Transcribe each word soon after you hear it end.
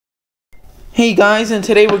Hey guys, and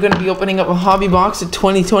today we're going to be opening up a hobby box of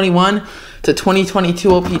 2021 to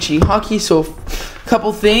 2022 O-Pee-Chee Hockey. So, a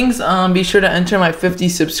couple things. Be sure to enter my 50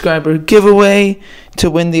 subscriber giveaway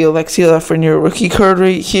to win the Alexia Lafreniere rookie card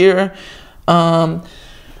right here. We're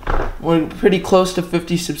pretty close to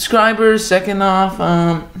 50 subscribers. Second off,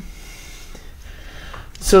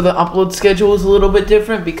 so the upload schedule is a little bit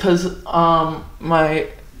different because I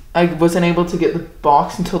wasn't able to get the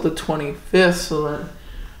box until the 25th. So then.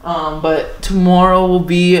 But tomorrow will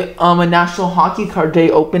be a National Hockey Card Day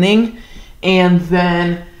opening, and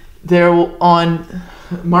then on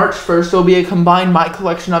March 1st there will be a combined My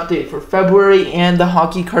Collection update for February and the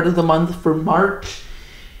Hockey Card of the Month for March.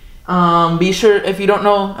 Be sure, if you don't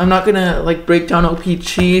know, I'm not gonna break down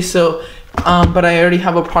O-Pee-Chee, so but I already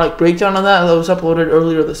have a product breakdown on that was uploaded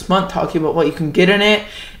earlier this month talking about what you can get in it,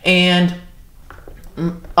 and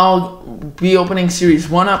I'll be opening Series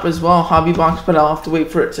 1 up as well, hobby box, but I'll have to wait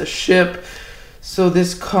for it to ship. So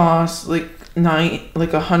this costs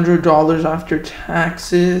 $100 after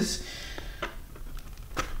taxes.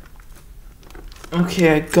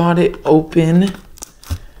 Okay, I got it open.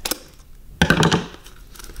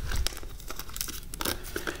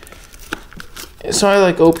 So I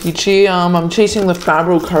like O-Pee-Chee. I'm chasing the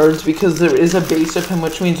Fabro cards because there is a base of him,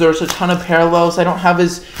 which means there's a ton of parallels. I don't have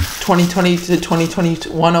his 2020 to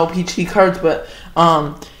 2021 O-Pee-Chee cards, but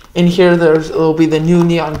in here there'll be the new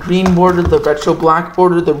neon green border, the retro black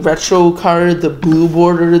border, the retro card, the blue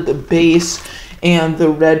border, the base, and the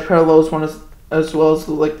red parallels one as well as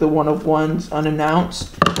the one of ones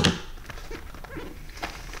unannounced.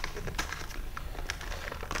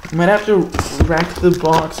 I might have to rack the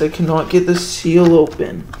box. I cannot get the seal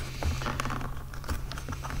open.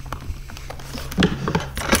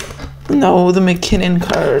 No, the McKinnon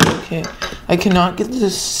card. Okay. I cannot get the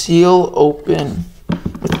seal open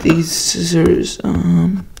with these scissors.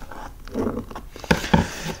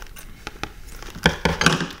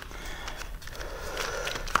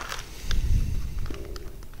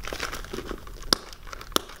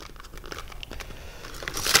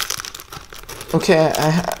 Okay,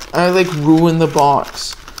 I ruined the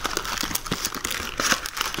box.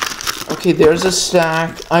 Okay, there's a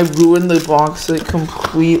stack. I ruined the box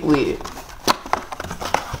completely.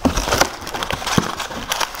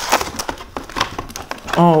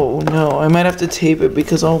 Oh no, I might have to tape it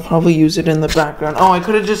because I'll probably use it in the background. Oh, I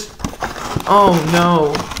could have just... Oh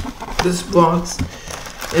no. This box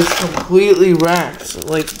is completely wrecked.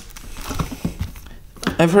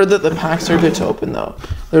 I've heard that the packs are good to open though.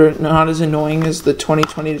 They're not as annoying as the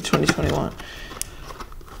 2020 to 2021.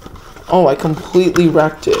 Oh, I completely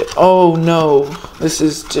wrecked it. Oh no, this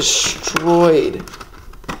is destroyed.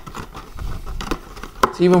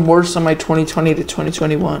 It's even worse on my 2020 to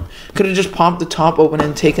 2021. Could have just popped the top open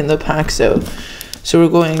and taken the packs out. So we're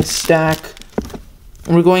going stack.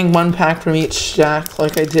 We're going one pack from each stack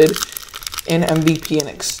like I did in MVP and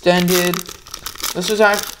Extended. This was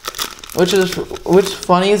actually... What's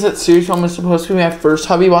funny is that Series 1 was supposed to be my first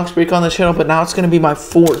hobby box break on the channel, but now it's going to be my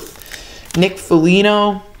fourth. Nick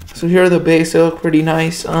Foligno. So here are the base. They look pretty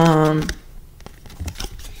nice. Then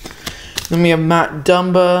we have Matt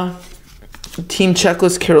Dumba. Team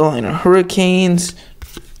Checklist Carolina Hurricanes.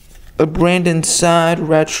 A Brandon Saad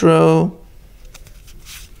retro.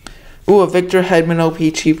 Ooh, a Victor Hedman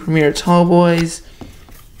O-Pee-Chee Premier Tall Boys.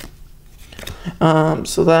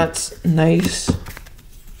 So that's nice.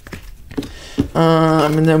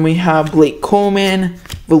 And then we have Blake Coleman,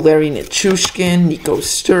 Valeri Nichushkin, Nico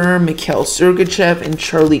Sturm, Mikhail Sergachev, and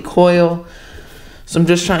Charlie Coyle. So I'm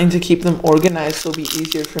just trying to keep them organized so it'll be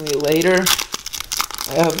easier for me later.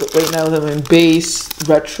 I have right now them in base,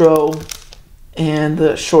 retro, and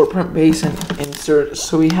the short print base and insert.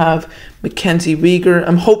 So we have Mackenzie Weegar.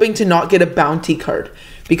 I'm hoping to not get a bounty card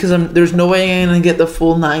because there's no way I'm going to get the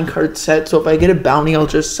full 9-card set. So if I get a bounty, I'll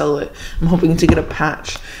just sell it. I'm hoping to get a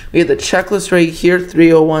patch. We have the checklist right here,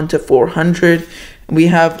 301 to 400. We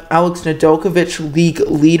have Alex Nedeljkovic, league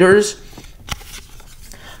leaders.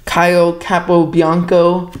 Kyle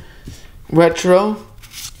Capobianco, retro.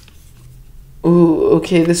 Ooh,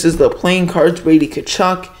 okay, this is the playing cards. Brady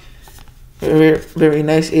Tkachuk. Very, very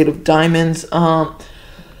nice. 8 of diamonds.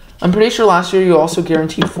 I'm pretty sure last year you also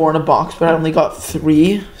guaranteed 4 in a box, but I only got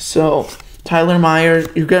 3. So Tyler Meyer,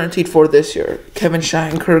 you're guaranteed 4 this year. Kevin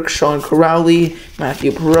Shattenkirk, Sean Corrali,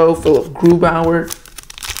 Matthew Perreault, Philip Grubauer.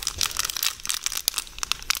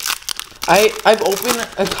 I've opened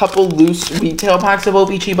a couple loose retail packs of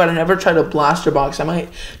O-Pee-Chee, but I never tried a blaster box. I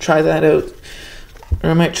might try that out.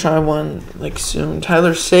 Or I might try one soon.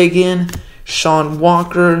 Tyler Seguin, Sean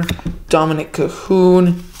Walker, Dominic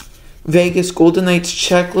Cahoon, Vegas Golden Knights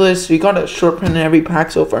checklist. We got a short print in every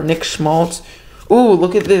pack so far. Nick Schmaltz. Ooh,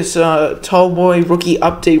 look at this tall boy rookie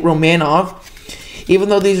update Romanov. Even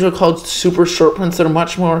though these are called super short prints, they're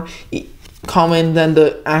much more common than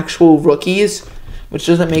the actual rookies, which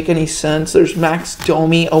doesn't make any sense. There's Max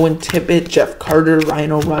Domi, Owen Tippett, Jeff Carter,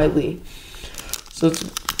 Ryan O'Reilly. So it's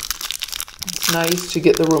nice to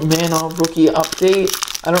get the Romanov rookie update.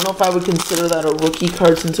 I don't know if I would consider that a rookie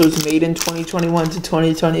card since it was made in 2021 to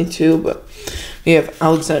 2022, but we have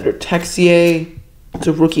Alexander Texier. It's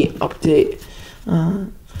a rookie update.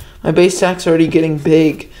 My base stack's already getting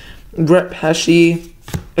big. Brett Pesce,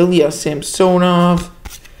 Ilya Samsonov.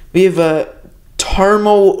 We have a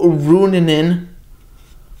Tarmo Ruunanen.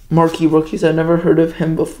 Marquee rookies. I've never heard of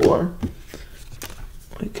him before.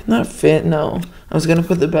 Wait, can that fit? No. I was going to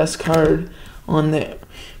put the best card on there.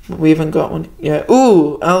 We haven't got one yet.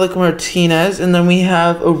 Ooh, Alec Martinez. And then we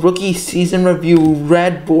have a rookie season review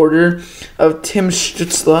red border of Tim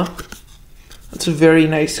Stützle. That's a very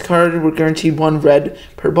nice card. We're guaranteed one red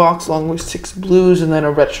per box along with 6 blues and then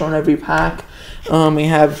a retro in every pack. We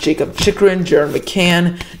have Jacob Chychrun, Jared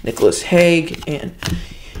McCann, Nicholas Hague, and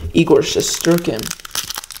Igor Shesterkin.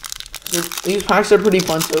 These packs are pretty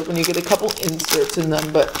fun to open. You get a couple inserts in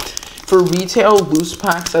them, but for retail loose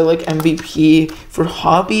packs, I like MVP. For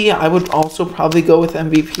hobby, I would also probably go with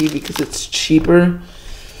MVP because it's cheaper.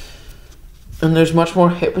 And there's much more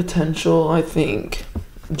hit potential, I think.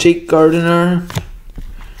 Jake Gardiner,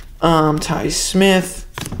 Ty Smith,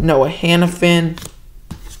 Noah Hannafin,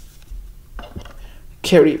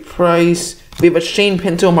 Carey Price. We have a Shane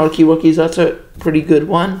Pinto marquee rookies. That's a pretty good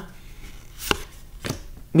one.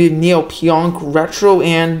 We have Neil Pionk retro,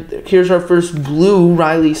 and here's our first blue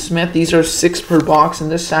Riley Smith. These are 6 per box, and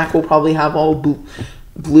this stack will probably have all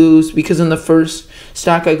blues because in the first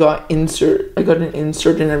stack I got an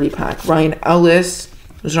insert in every pack. Ryan Ellis.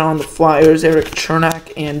 Those are on the Flyers, Eric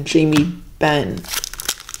Chernak, and Jamie Benn.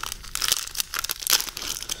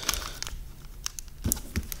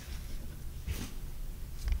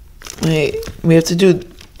 Wait, we have to do...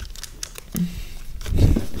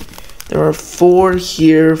 There are 4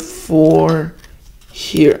 here, 4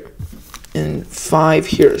 here, and 5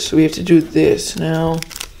 here. So we have to do this now.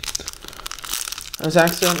 I was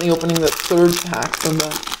accidentally opening the 3rd pack from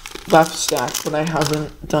the left stack, but I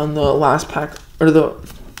haven't done the last pack, or the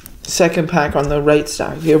 2nd pack on the right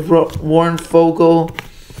stack. We have Warren Fogle,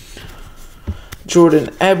 Jordan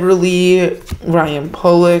Eberle, Ryan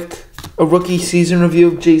Pollock, a rookie season review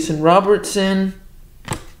of Jason Robertson,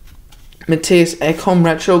 Matthias Ekholm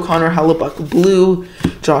retro, Connor Hellebuck blue,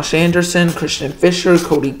 Josh Anderson, Christian Fisher,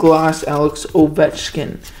 Cody Glass, Alex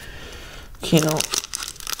Ovechkin. Okay, now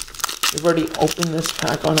we've already opened this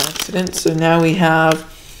pack on accident, so now we have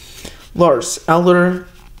Lars Eller.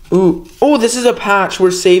 Ooh, oh, this is a patch.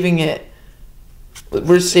 We're saving it.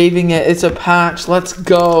 It's a patch. Let's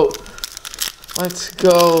go.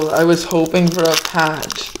 I was hoping for a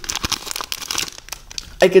patch.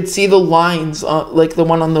 I could see the lines, like the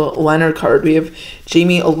one on the Leonard card. We have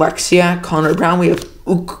Jamie Alexiak, Connor Brown. We have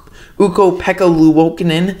Ukko-Pekka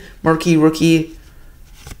Luukkonen, marquee rookie.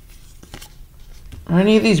 Are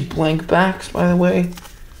any of these blank backs, by the way?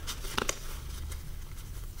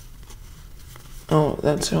 Oh,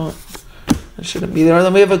 that shouldn't be there.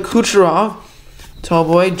 Then we have a Kucherov, tall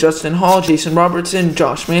boy, Justin Hall, Jason Robertson,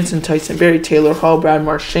 Josh Manson, Tyson Berry, Taylor Hall, Brad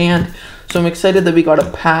Marchand. So I'm excited that we got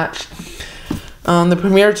a patch. The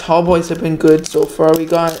Premier Tall Boys have been good so far. We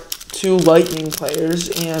got 2 Lightning players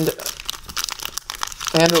and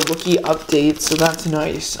a rookie update, so that's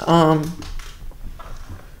nice.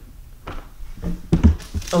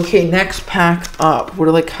 Okay, next pack up.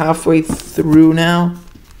 We're like halfway through now.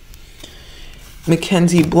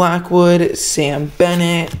 Mackenzie Blackwood, Sam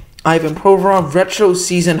Bennett, Ivan Provorov, retro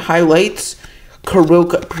season highlights, Kirill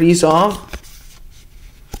Kaprizov.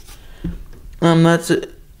 That's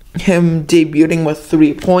him debuting with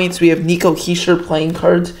 3 points. We have Nico Hischier playing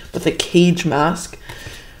cards with a cage mask.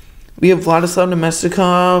 We have Vladislav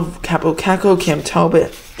Nemestikov, Capo Caco, Cam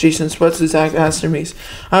Talbot, Jason Spezza, Zach Aston-Reese.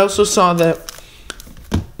 I also saw that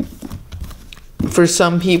for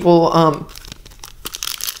some people,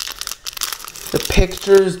 the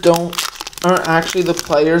pictures aren't actually the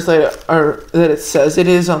players that it says it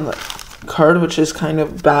is on the card, which is kind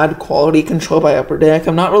of bad quality control by Upper Deck.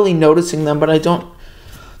 I'm not really noticing them, but I don't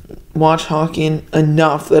watch hockey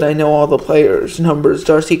enough that I know all the players' numbers.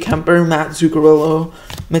 Darcy Kemper, Matt Zuccarello,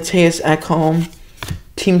 Matthias Ekholm,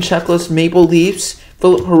 Team Checklist Maple Leafs,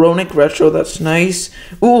 Philip Hronek retro, that's nice.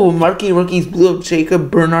 Ooh, marquee rookies blue of Jacob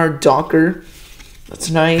Bernard Docker. That's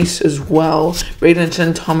nice as well.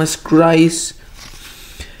 Braden Thomas Grice.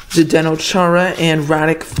 Zdeno Chara, and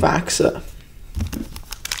Radek Faksa.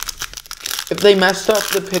 If they messed up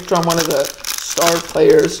the picture on one of the star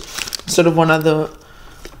players instead of one of the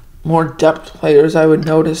more depth players, I would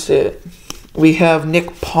notice it. We have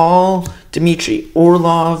Nick Paul, Dmitry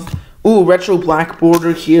Orlov. Ooh, retro black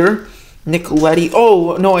border here. Nick Leddy.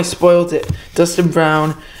 Oh, no, I spoiled it. Dustin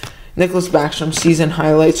Brown, Nicholas Backstrom, season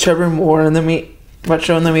highlights, Trevor Moore, and then we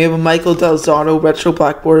have a Michael Del Zotto, retro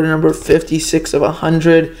black border number 56 of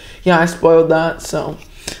 100. Yeah, I spoiled that, so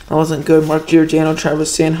that wasn't good. Mark Giordano,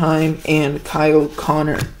 Travis Sanheim, and Kyle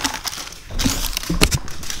Connor.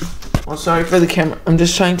 Oh, sorry for the camera. I'm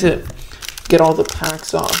just trying to get all the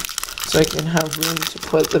packs off so I can have room to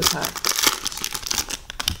put the packs.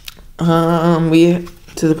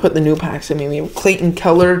 To put the new packs. We have Clayton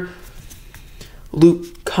Keller, Luke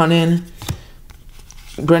Cunnin,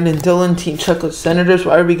 Brendan Dillon, Team Checklist Senators.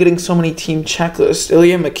 Why are we getting so many Team Checklists?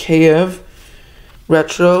 Ilya Mikheyev,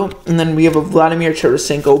 retro. And then we have a Vladimir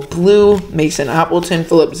Tarasenko blue, Mason Appleton,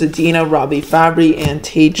 Philip Zadina, Robbie Fabry, and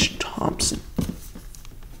Tage Thompson.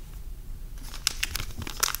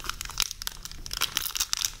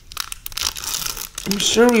 I'm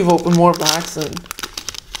sure we've opened more packs than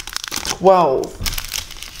 12.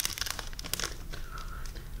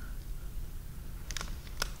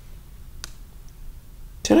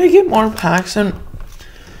 Did I get more packs than...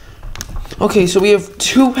 Okay, so we have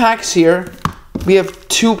 2 packs here. We have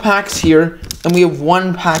 2 packs here. And we have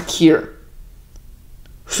 1 pack here.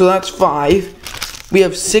 So that's 5. We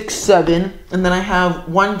have 6, 7. And then I have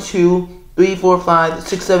 1, 2, 3, 4, 5,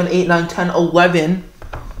 6, 7, 8, 9, 10, 11.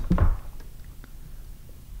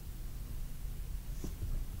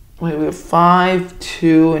 Wait, we have 5,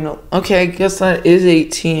 2, and... Okay, I guess that is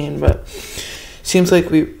 18, but... Seems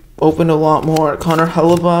like we opened a lot more. Connor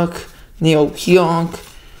Hellebuck, Neil Pionk,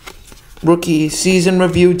 rookie season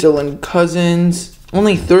review, Dylan Cousins.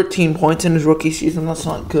 Only 13 points in his rookie season. That's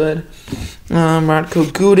not good. Radko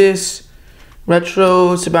Gudas,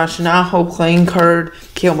 retro, Sebastian Aho, playing card,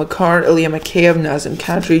 Cale Makar, Ilya Mikheyev, Nazem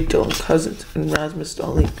Kadri, Dylan Cousins, and Rasmus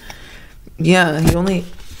Dahlin. Yeah, he only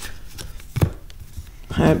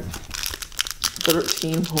had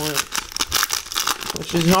 13 points,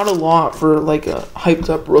 which is not a lot for like a hyped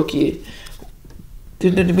up rookie.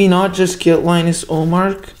 Did we not just get Linus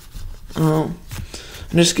Ullmark? I'm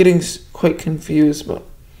just getting quite confused, but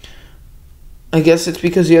I guess it's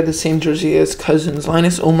because he had the same jersey as Cousins.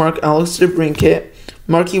 Linus Ullmark, Alex DeBrincat,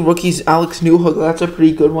 marquee rookies, Alex Newhook. That's a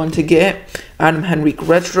pretty good one to get. Adam Henrique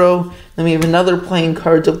retro. Then we have another playing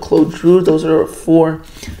cards of Claude Giroux. Those are 4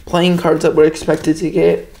 playing cards that we're expected to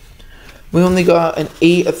get. We only got an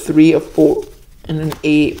 8, a 3, a 4, and an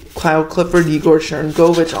 8. Kyle Clifford, Igor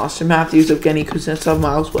Sharangovich, Austin Matthews, Evgeny Kuznetsov,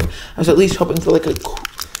 Miles Wood. I was at least hoping for like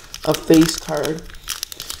a face card.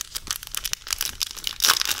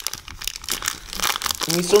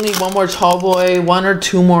 And we still need 1 more tall boy, 1 or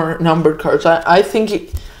 2 more numbered cards. I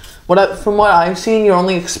think from what I've seen, you're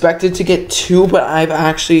only expected to get 2, but I've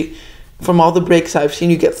actually, from all the breaks I've seen,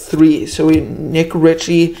 you get 3. So we have Nick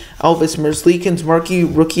Ritchie, Elvis Merzlikins, marquee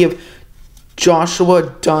rookie of Joshua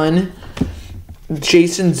Dunn,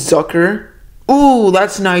 Jason Zucker. Ooh,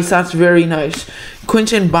 that's nice. That's very nice.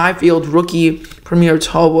 Quinton Byfield, rookie premier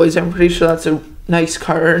tall boys. I'm pretty sure that's a nice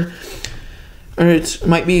card, or it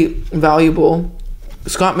might be valuable.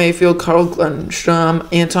 Scott Mayfield, Carl Glenstrom,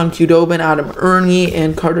 Anton Khudobin, Adam Ernie,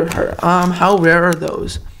 and Carter Hart. How rare are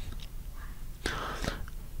those?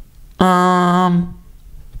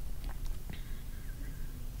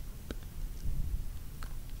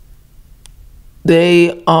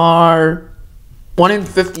 They are 1 in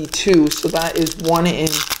 52, so that is 1 in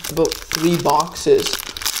about 3 boxes.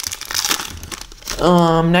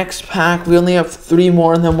 Next pack, we only have 3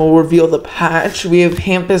 more, and then we'll reveal the patch. We have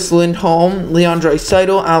Hampus Lindholm, Leon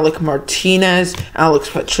Draisaitl, Alec Martinez, Alex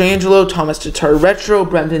Pietrangelo, Thomas Tatar retro,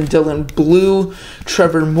 Brendan Dillon blue,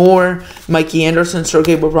 Trevor Moore, Mikey Anderson,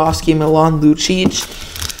 Sergei Bobrovsky, Milan Lucic.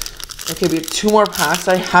 Okay, we have 2 more packs.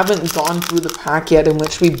 I haven't gone through the pack yet in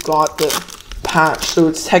which we got the patch, so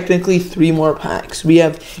it's technically 3 more packs. We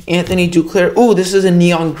have Anthony Duclair. Oh, this is a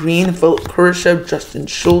neon green. Philip Kurashev, Justin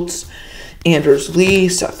Schultz, Anders Lee,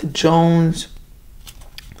 Seth Jones,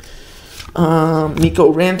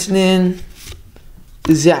 Mikko Rantanen,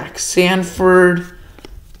 Zach Sanford,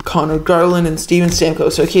 Connor Garland, and Steven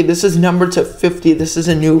Stamkos. Okay, this is numbered to 50. This is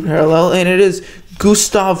a new parallel, and it is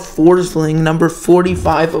Gustav Forsling, number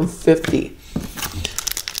 45 of 50.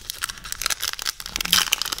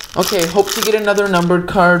 Okay, hope to get another numbered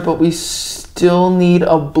card, but we still need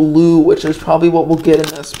a blue, which is probably what we'll get in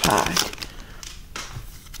this pack.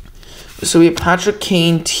 So we have Patrick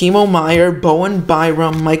Kane, Timo Meyer, Bowen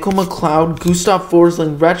Byram, Michael McLeod, Gustav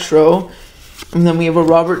Forsling Retro. And then we have a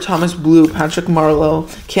Robert Thomas Blue, Patrick Marleau,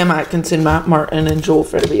 Cam Atkinson, Matt Martin, and Joel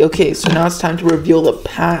Fredeby. Okay, so now it's time to reveal the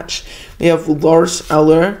patch. We have Lars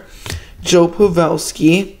Eller, Joe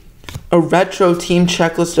Pavelski, a retro team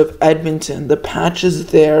checklist of Edmonton. The patch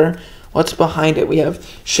is there. What's behind it? We have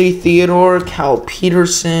Shea Theodore, Cal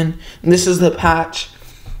Peterson, and this is the patch.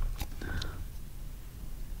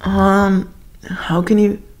 How can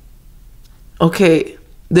you... Okay,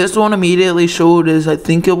 this one immediately showed is, I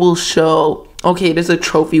think it will show... Okay, it is a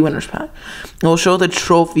trophy winner's pack. It will show the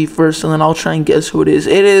trophy first, and then I'll try and guess who it is.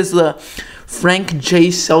 It is the Frank J.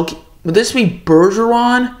 Selke. Would this be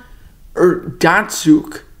Bergeron or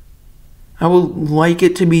Datsuk? I would like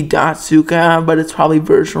it to be Datsuk, but it's probably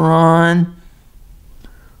Bergeron.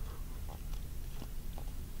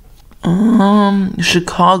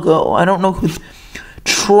 Chicago. I don't know who...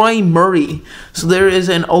 Troy Murray. So there is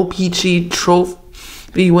an O-Pee-Chee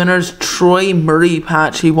Trophy winners Troy Murray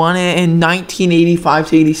patch. He won it in 1985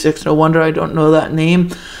 to 86. No wonder I don't know that name.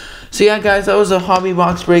 So yeah, guys, that was a hobby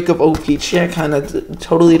box break of O-Pee-Chee. I kind of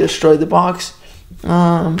totally destroyed the box.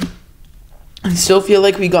 I still feel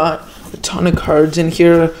like we got a ton of cards in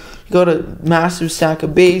here. We got a massive stack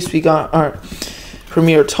of base. We got our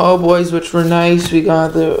Premier Tall Boys, which were nice. We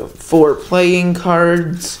got the 4 playing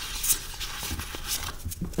cards,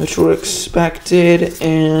 which were expected,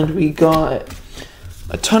 and we got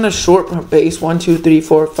a ton of short base. 1, 2, 3,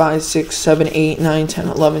 4, 5, 6, 7, 8, 9, 10,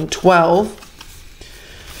 11, 12.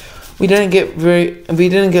 We didn't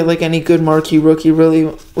get like any good marquee rookie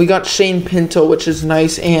really. We got Shane Pinto, which is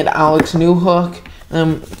nice, and Alex Newhook.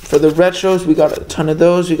 For the retros, we got a ton of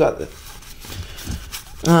those. We got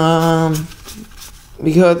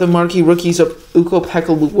the marquee rookies of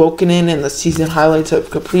Ukko-Pekka Luukkonen and the season highlights of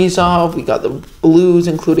Kaprizov. We got the blues,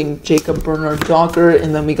 including Jacob Bernard Docker,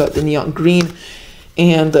 and then we got the neon green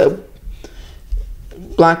and the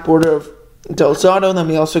black border of Del Zotto, and then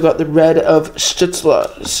we also got the red of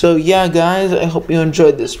Stützle. So yeah, guys, I hope you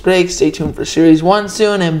enjoyed this break. Stay tuned for Series 1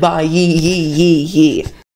 soon, and bye, yee.